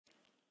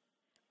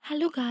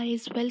Hello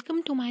guys,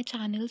 welcome to my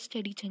channel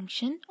study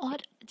junction.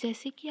 और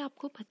जैसे कि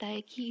आपको पता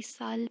है कि इस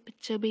साल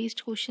पिक्चर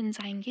बेस्ड क्वेश्चंस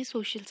आएंगे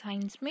सोशल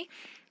साइंस में,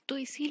 तो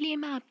इसीलिए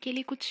मैं आपके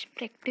लिए कुछ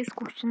प्रैक्टिस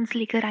क्वेश्चंस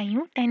लेकर आई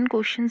हूँ। 10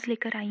 क्वेश्चंस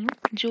लेकर आई हूँ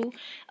जो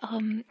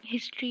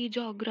history,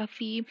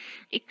 geography,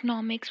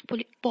 economics,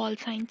 pol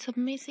science सब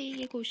में से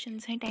ये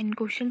क्वेश्चंस हैं। 10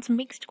 क्वेश्चंस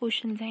मिक्स्ड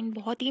क्वेश्चंस हैं,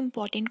 बहुत ही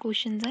इंपॉर्टेंट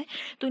क्वेश्चंस हैं,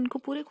 तो इनको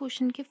पूरे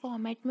क्वेश्चन के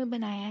फॉर्मेट में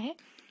बनाया है।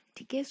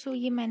 ठीक है, सो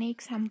ये मैंने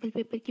एक सैम्पल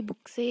पेपर की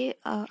बुक से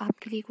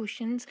आपके लिए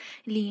क्वेश्चंस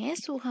लिए हैं।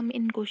 सो हम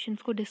इन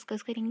क्वेश्चंस को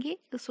डिस्कस करेंगे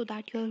so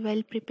that you are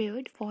well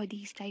prepared for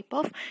these type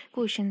of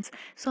questions.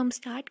 सो हम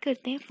स्टार्ट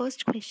करते हैं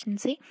फर्स्ट क्वेश्चन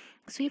से।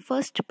 सो ये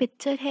फर्स्ट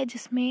पिक्चर है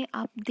जिसमें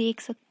आप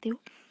देख सकते हो,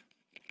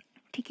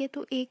 ठीक है।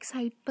 तो एक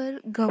साइड पर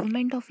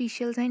गवर्नमेंट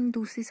ऑफिशियल्स हैं,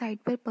 दूसरी साइड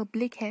पर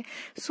पब्लिक है।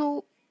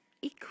 सो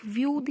एक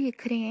व्यू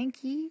देख रहे हैं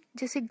कि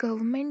जैसे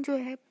गवर्नमेंट जो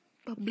है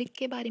पब्लिक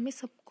के बारे में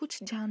सब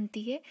कुछ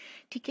जानती है,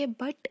 ठीक है,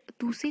 बट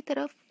दूसरी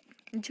तरफ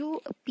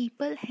जो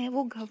पीपल हैं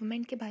वो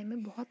गवर्नमेंट के बारे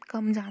में बहुत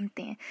कम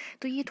जानते हैं।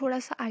 तो ये थोड़ा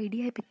सा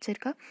आइडिया है पिक्चर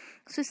का।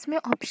 सो इसमें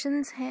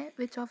ऑप्शंस हैं,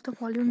 which of the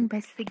following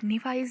best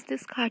signifies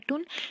this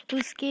cartoon. तो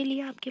इसके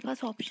लिए आपके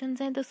पास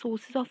ऑप्शंस हैं, the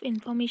sources of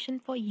information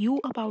for you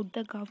about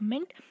the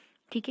government.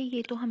 ठीक है,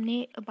 ये तो हमने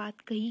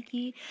बात कही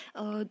कि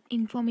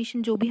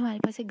इंफॉर्मेशन जो भी हमारे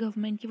पास है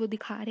गवर्नमेंट की वो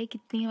दिखा रहे हैं,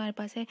 कितनी हमारे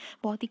पास है,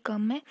 बहुत ही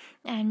कम है।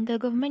 And the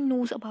government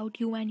knows about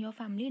you and your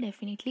family.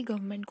 Definitely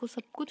government को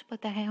सब कुछ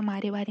पता है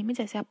हमारे बारे में,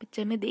 जैसे आप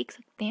पिक्चर में देख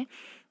सकते हैं।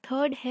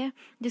 थर्ड है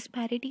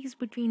disparities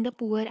between the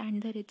poor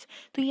and the rich.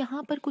 तो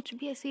यहाँ पर कुछ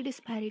भी ऐसी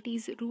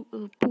डिस्पैरिटीज़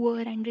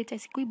पुअर एंड रिच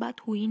ऐसी कोई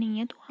बात हुई नहीं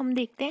है। तो हम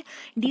देखते हैं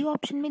डी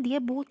ऑप्शन में दिया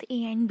बोथ ए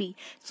एंड बी।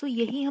 सो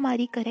यही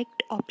हमारी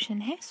करेक्ट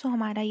ऑप्शन है। सो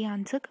हमारा ये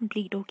आंसर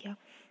कंप्लीट हो गया।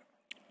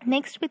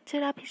 नेक्स्ट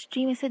पिक्चर आप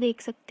हिस्ट्री में से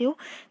देख सकते हो।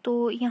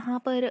 तो यहाँ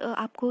पर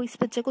आपको इस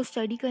पिक्चर को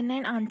स्टडी करना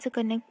है, आंसर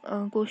करना है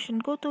क्वेश्चन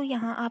को। तो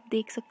यहाँ आप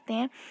देख सकते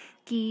हैं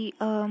कि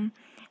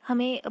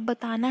हमें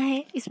बताना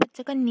है, इस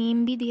पिक्चर का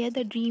नेम भी दिया है,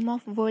 the dream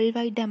of world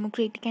wide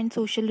democratic and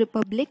social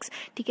republics.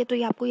 ठीक है, तो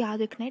ये आपको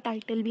याद रखना है,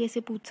 टाइटल भी ऐसे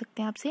पूछ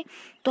सकते हैं आपसे।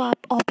 तो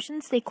आप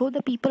ऑप्शंस देखो,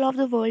 the people of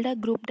the world are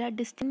group that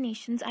distinct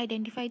Nations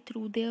identified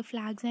through their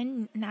flags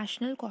and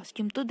national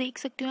costume. तो देख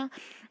सकते हो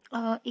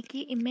यहाँ एक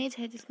ये इमेज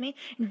है जिसमें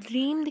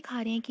ड्रीम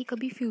दिखा रहे हैं कि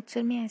कभी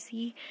फ्यूचर में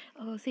ऐसी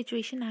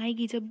सिचुएशन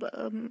आएगी जब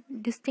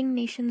डिस्टिंक्ट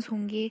नेशंस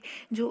होंगे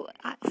जो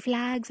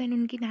फ्लैग्स एंड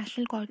उनकी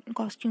नेशनल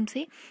कॉस्ट्यूम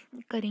से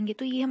करेंगे।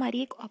 तो ये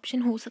हमारी एक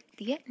ऑप्शन हो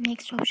सकती है।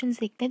 नेक्स्ट ऑप्शन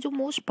देखते हैं, जो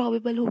मोस्ट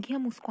प्रोबेबल होगी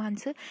हम उसको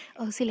आंसर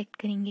सिलेक्ट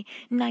करेंगे।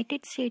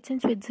 United states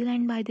and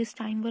Switzerland by this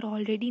time were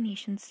already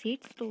nation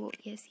states. तो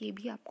यस, ये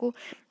भी आपको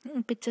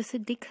पिक्चर से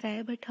दिख रहा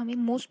है, बट हमें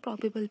मोस्ट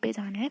प्रोबेबल पे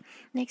जाना है।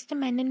 Next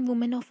man and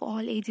women of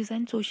all ages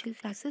and social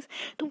classes.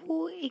 तो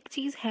वो एक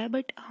चीज़ है,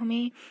 बट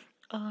हमें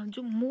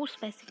जो मोर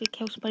स्पेसिफिक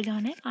है उस पर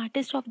जाना है।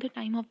 Artist of the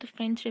time of the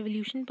French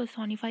revolution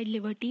personified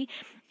liberty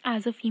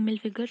as a female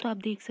figure. तो आप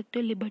देख सकते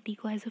हो लिबर्टी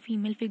को एज अ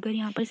फीमेल फिगर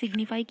यहाँ पर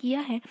सिग्निफाई किया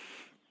है।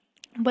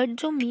 बट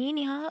जो मेन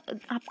यहाँ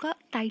आपका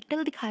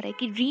टाइटल दिखा रहा है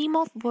कि dream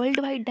of world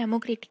wide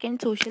democratic and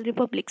social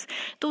republics,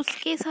 तो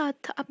उसके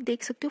साथ आप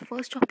देख सकते हो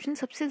फर्स्ट ऑप्शन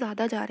सबसे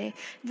ज़्यादा जा रहा है।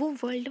 वो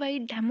वर्ल्ड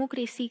वाइड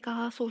डेमोक्रेसी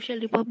का, सोशल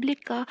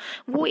रिपब्लिक का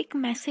वो एक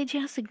मैसेज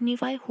यहाँ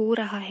सिग्निफाई हो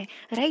रहा है,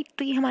 राइट।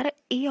 तो ये हमारा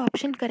ए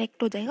ऑप्शन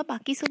करेक्ट हो जाएगा।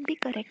 बाकी सब भी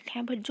करेक्ट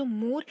है, बट जो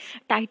मोर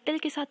टाइटल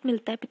के साथ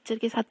मिलता है, पिक्चर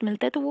के साथ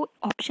मिलता है, तो वो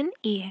ऑप्शन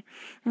ए है।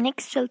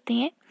 नेक्स्ट चलते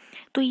हैं।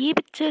 तो ये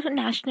पिक्चर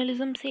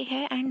नेशनलिज्म से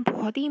है एंड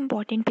बहुत ही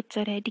इंपॉर्टेंट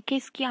पिक्चर है, ठीक है।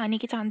 इसके आने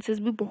के चांसेस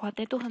भी बहुत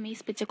है, तो हमें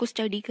इस पिक्चर को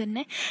स्टडी करना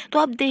है। तो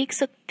आप देख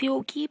सकते हो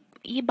कि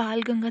ये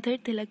बाल गंगाधर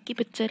तिलक की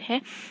पिक्चर है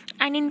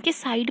एंड इनके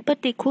साइड पर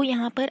देखो,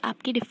 यहाँ पर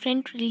आपके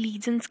डिफरेंट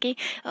रिलीजन्स के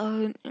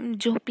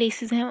जो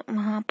प्लेसेस हैं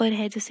वहाँ पर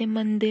है, जैसे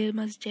मंदिर,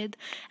 मस्जिद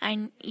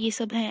एंड ये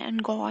सब है,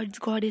 एंड गॉड्स,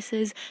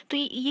 गॉडेसेस। तो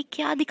ये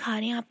क्या दिखा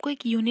रहे हैं आपको,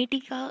 एक यूनिटी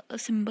का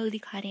सिंबल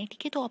दिखा रहे हैं,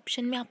 ठीक है। तो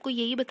ऑप्शन में आपको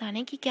यही बताना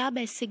है कि क्या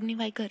बेस्ट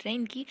सिग्निफाई कर रहे हैं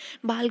इनकी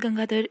बाल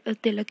गंगाधर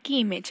तिलक की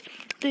इमेज।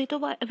 तो ये तो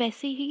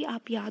वैसे ही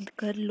आप याद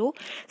कर लो,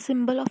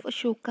 सिंबल ऑफ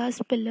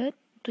अशोकास पिलर।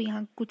 तो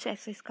यहाँ कुछ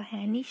ऐसा इसका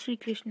है नहीं, श्री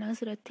कृष्णास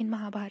रथ इन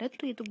महाभारत।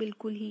 तो ये तो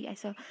बिल्कुल ही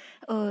ऐसा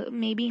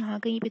मे बी यहाँ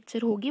कहीं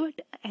पिक्चर होगी,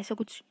 बट ऐसा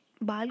कुछ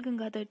बाल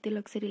गंगाधर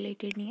तिलक से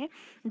रिलेटेड नहीं है।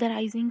 द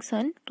राइजिंग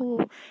सन,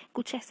 तो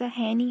कुछ ऐसा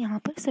है नहीं यहाँ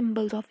पर।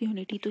 सिंबल्स ऑफ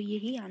यूनिटी, तो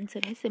यही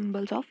आंसर है,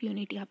 सिंबल्स ऑफ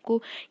यूनिटी।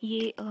 आपको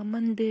ये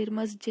मंदिर,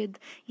 मस्जिद,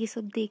 ये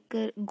सब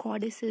देखकर,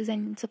 गॉडेसेस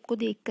एंड सबको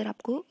देखकर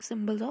आपको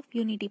सिंबल्स ऑफ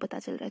यूनिटी पता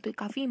चल रहा है, तो ये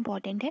काफ़ी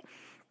इंपॉर्टेंट है।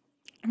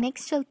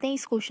 नेक्स्ट चलते हैं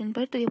इस क्वेश्चन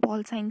पर। तो ये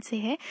पॉल साइंस से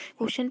है,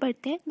 क्वेश्चन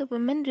पढ़ते हैं। The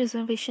women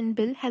reservation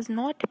bill has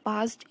not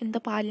passed in the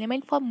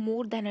parliament for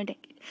more than a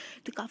decade.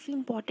 तो काफ़ी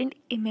इंपॉर्टेंट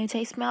इमेज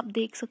है, इसमें आप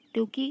देख सकते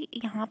हो कि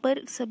यहाँ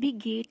पर सभी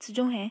गेट्स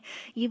जो हैं,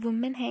 ये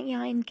वुमेन हैं,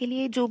 यहाँ इनके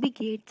लिए जो भी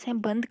गेट्स हैं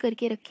बंद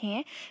करके रखे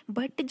हैं।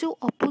 बट जो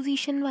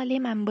अपोजिशन वाले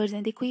मेंबर्स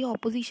हैं, देखो ये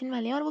अपोजिशन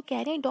वाले हैं और वो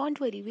कह रहे हैं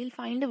don't worry, will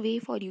find a way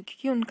for you,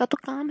 क्योंकि उनका तो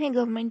काम है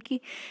गवर्नमेंट की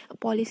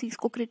पॉलिसीज़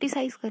को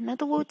क्रिटिसाइज़ करना,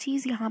 तो वो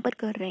चीज़ यहाँ पर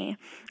कर रहे हैं,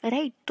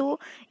 राइट। तो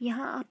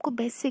यहाँ आपको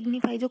बेस्ट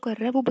सिग्निफाई जो कर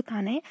रहा है वो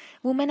बताना है।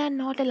 Women are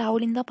not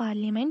allowed in the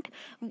parliament,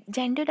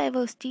 gender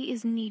diversity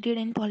is needed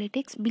in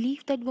politics,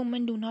 believe that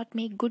women do not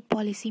make good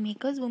policy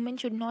makers, women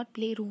should not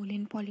play role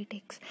in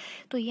politics.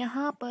 तो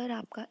यहाँ पर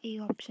आपका ए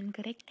ऑप्शन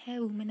करेक्ट है,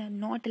 women are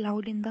not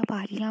allowed in the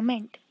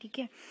parliament. ठीक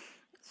है,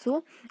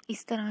 सो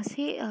इस तरह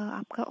से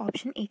आपका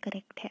ऑप्शन ए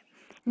करेक्ट है।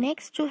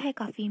 नेक्स्ट जो है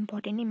काफ़ी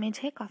इंपॉर्टेंट इमेज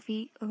है, काफ़ी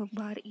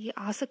बार ये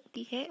आ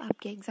सकती है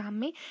आपके एग्ज़ाम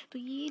में। तो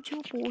ये जो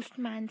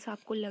पोस्टमैन्स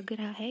आपको लग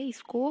रहा है,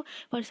 इसको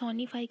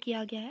पर्सोनिफाई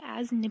किया गया है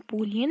एज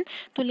नेपोलियन।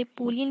 तो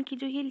नेपोलियन की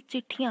जो ये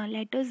चिट्ठियाँ,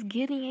 लेटर्स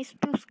गिर रही हैं, इस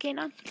पर उसके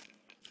ना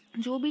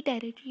जो भी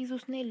टेरिटरीज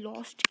उसने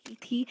लॉस्ट की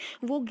थी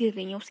वो गिर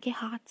रही हैं, उसके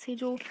हाथ से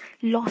जो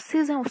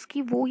लॉसेस हैं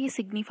उसकी, वो ये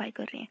सिग्निफाई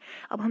कर रहे हैं।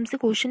 अब हमसे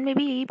क्वेश्चन में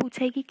भी यही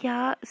पूछा है कि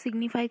क्या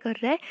सिग्निफाई कर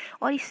रहा है,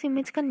 और इस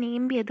इमेज का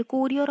नेम भी है द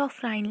कोरियर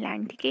ऑफ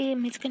राइनलैंड। ठीक है,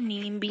 इमेज का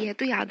नेम भी है,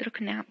 तो याद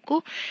रखना है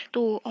आपको।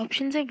 तो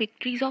ऑप्शन है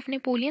विक्ट्रीज ऑफ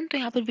नेपोलियन, तो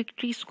यहाँ पर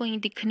विक्ट्रीज कोई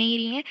दिख नहीं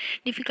रही हैं।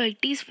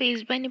 डिफिकल्टीज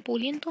फेस्ड बाय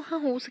नेपोलियन, तो हाँ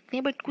हो सकते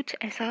हैं, बट कुछ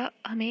ऐसा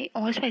हमें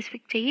और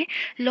स्पेसिफिक चाहिए।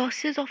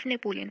 लॉसेज ऑफ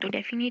नेपोलियन, तो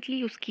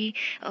डेफिनेटली उसकी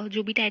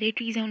जो भी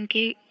टेरिटरीज हैं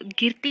उनके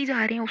गिरती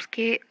जा रहे हैं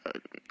उसके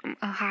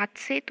हाथ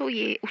से, तो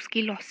ये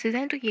उसकी लॉसेज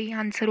हैं, तो यही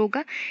आंसर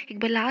होगा। एक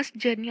बार लास्ट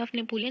जर्नी ऑफ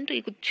नेपोलियन, तो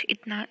ये कुछ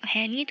इतना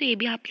है नहीं, तो ये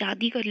भी आप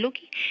याद ही कर लो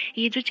कि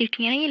ये जो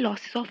चिट्ठियाँ हैं ये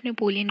लॉसेज ऑफ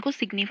नेपोलियन को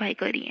सिग्निफाई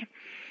कर रही हैं।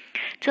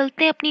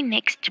 चलते हैं अपनी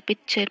नेक्स्ट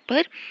पिक्चर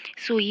पर।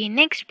 सो ये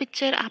नेक्स्ट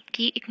पिक्चर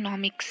आपकी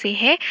इकोनॉमिक्स से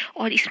है,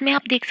 और इसमें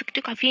आप देख सकते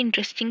हो काफ़ी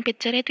इंटरेस्टिंग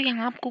पिक्चर है। तो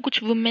यहाँ आपको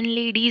कुछ वुमेन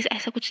लेडीज़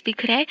ऐसा कुछ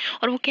दिख रहा है,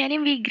 और वो कह रहे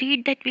हैं we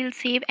agreed that will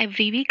save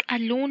every week, a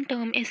loan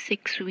term is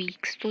 6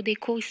 weeks. तो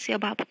देखो, इससे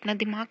अब आप अपना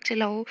दिमाग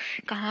चलाओ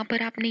कहाँ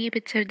पर आपने ये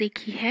पिक्चर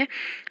देखी है।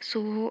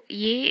 सो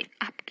ये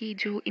आपकी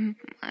जो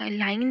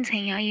लाइन्स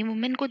हैं यहाँ, ये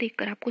वुमेन को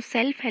देखकर आपको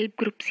सेल्फ हेल्प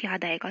ग्रुप्स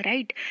याद आएगा,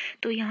 राइट।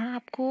 तो यहाँ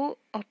आपको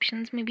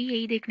ऑप्शंस में भी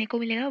यही देखने को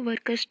मिलेगा,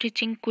 वर्कर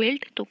स्टिचिंग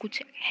क्विल्ट, तो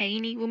कुछ है ही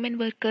नहीं। वुमेन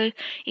वर्कर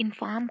इन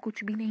फार्म,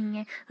 कुछ भी नहीं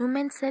है।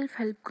 Women self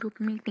help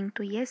group meeting,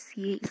 तो यस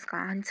ये इसका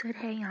आंसर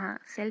है। यहाँ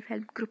सेल्फ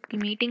हेल्प ग्रुप की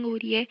मीटिंग हो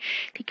रही है,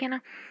 ठीक है ना।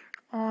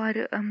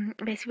 और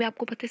वैसे भी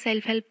आपको पता है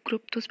सेल्फ हेल्प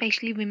ग्रुप तो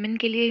स्पेशली वुमेन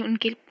के लिए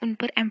उन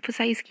पर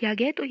एम्फोसाइज किया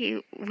गया है, तो ये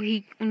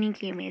वही उन्हीं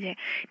की इमेज है।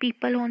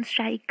 People on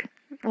strike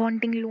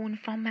wanting loan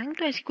from bank,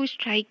 तो ऐसी कोई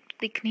स्ट्राइक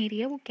दिख नहीं रही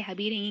है, वो कह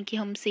भी रही हैं कि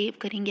हम सेव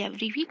करेंगे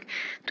एवरी वीक।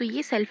 तो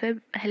ये सेल्फ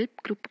हेल्प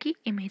ग्रुप की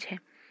इमेज है।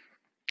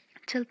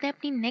 चलते हैं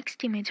अपनी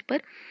नेक्स्ट इमेज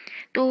पर।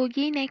 तो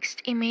ये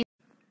नेक्स्ट इमेज,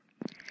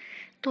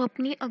 तो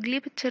अपनी अगली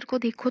पिक्चर को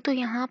देखो, तो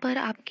यहाँ पर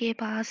आपके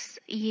पास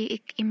ये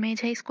एक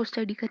इमेज है, इसको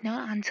स्टडी करना है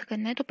और आंसर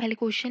करना है। तो पहले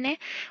क्वेश्चन है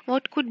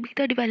what could be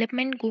the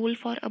development goal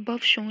for above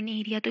shown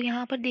area. तो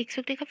यहाँ पर देख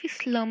सकते हैं काफ़ी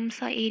स्लम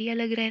सा एरिया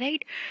लग रहा है,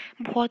 राइट।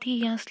 बहुत ही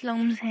यहाँ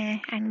स्लम्स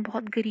हैं एंड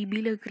बहुत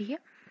गरीबी लग रही है।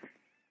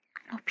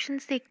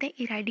 ऑप्शंस देखते हैं,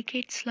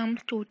 इरेडिकेट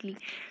स्लम्स टोटली।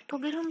 तो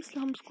अगर हम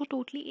स्लम्स को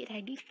टोटली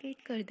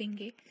इरेडिकेट कर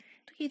देंगे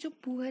तो ये जो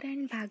पुअर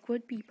एंड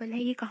बैकवर्ड पीपल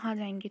है ये कहाँ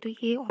जाएंगे, तो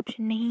ये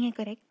ऑप्शन नहीं है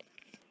correct.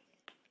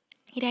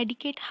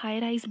 Eradicate high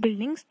rise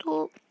buildings,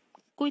 तो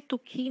कोई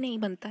तुक ही नहीं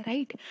बनता,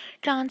 right.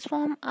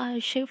 Transform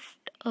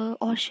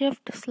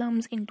shift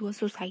slums into a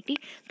society,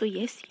 तो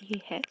यस ये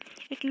है।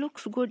 It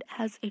looks good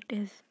as it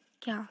is,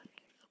 क्या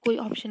कोई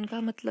ऑप्शन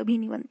का मतलब ही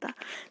नहीं बनता।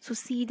 सो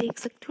सी देख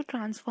सकते हो,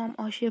 ट्रांसफॉर्म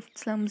और shift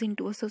slums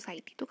into a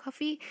society. तो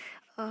काफ़ी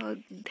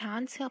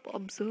ध्यान से आप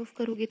ऑब्जर्व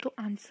करोगे तो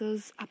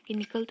आंसर्स आपके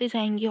निकलते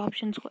जाएंगे।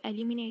 ऑप्शंस को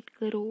एलिमिनेट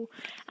करो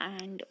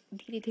एंड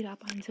धीरे धीरे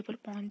आप आंसर पर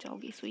पहुंच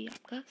जाओगे। सो ये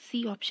आपका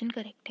सी ऑप्शन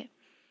करेक्ट है।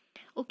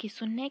 ओके,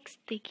 सो नेक्स्ट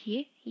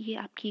देखिए, ये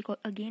आपकी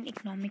अगेन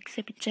इकोनॉमिक्स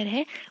से पिक्चर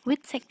है।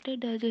 Which sector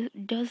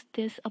does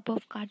this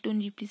above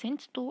cartoon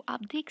represents. तो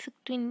आप देख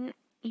सकते हो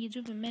ये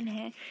जो वुमेन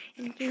है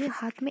इनके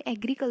हाथ में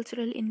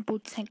एग्रीकल्चरल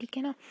इनपुट्स हैं, ठीक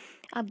है ना।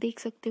 आप देख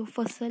सकते हो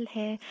फसल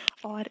है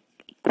और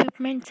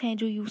इक्विपमेंट्स हैं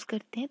जो यूज़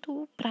करते हैं।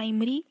 तो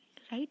primary,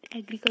 right,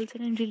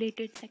 agriculture and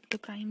related sector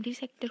primary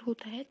sector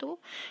होता है, तो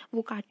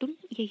वो कार्टून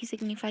यही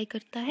सिग्निफाई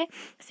करता है।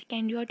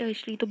 सेकेंडरी और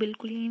टर्शरी तो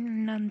बिल्कुल ही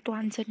नन, तो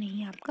आंसर नहीं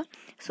है आपका।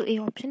 सो ए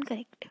ऑप्शन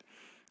करेक्ट।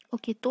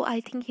 ओके, तो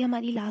आई थिंक ये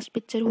हमारी लास्ट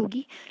पिक्चर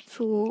होगी।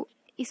 सो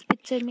इस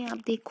पिक्चर में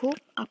आप देखो,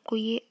 आपको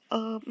ये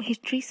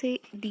हिस्ट्री से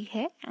दी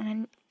है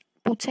एंड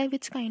पूछा है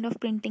which kind of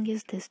printing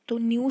is this. तो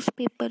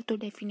न्यूज़पेपर तो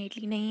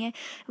डेफिनेटली नहीं है।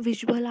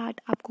 विजुअल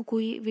आर्ट, आपको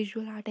कोई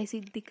विजुअल आर्ट ऐसी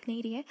दिख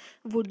नहीं रही है।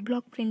 वुड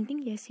ब्लॉक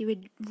प्रिंटिंग, ऐसी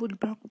वुड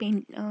ब्लॉक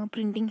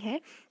प्रिंटिंग है।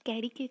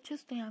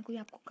 कैरिकेचर्स, तो यहाँ कोई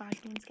आपको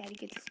कार्टून्स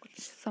कैरिकेचर्स कुछ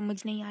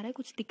समझ नहीं आ रहा है,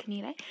 कुछ दिख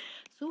नहीं रहा है।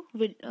 सो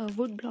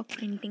वुड ब्लॉक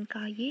प्रिंटिंग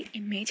का ये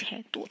इमेज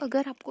है। तो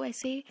अगर आपको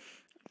ऐसे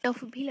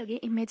टफ भी लगे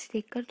इमेज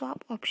देखकर, तो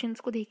आप ऑप्शंस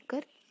को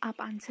देखकर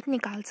आप आंसर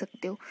निकाल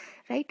सकते हो,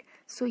 राइट।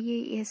 सो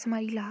ये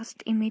हमारी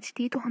लास्ट इमेज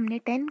थी। तो हमने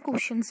 10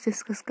 क्वेश्चंस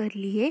डिस्कस कर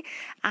लिए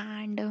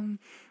एंड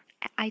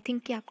आई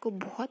थिंक कि आपको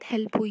बहुत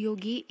हेल्प हुई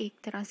होगी एक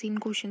तरह से इन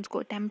क्वेश्चंस को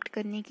अटैम्प्ट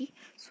करने की।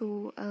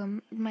 सो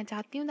मैं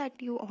चाहती हूँ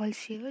that you all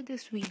share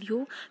this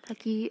video,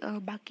 ताकि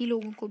बाकी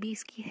लोगों को भी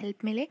इसकी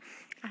हेल्प मिले।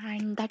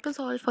 And that was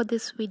all for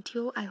this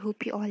video. I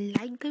hope you all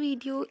like the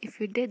video.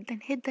 If you did,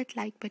 then hit that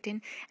like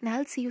button and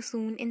I'll see you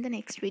soon in the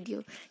next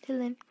video.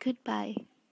 Till then, goodbye.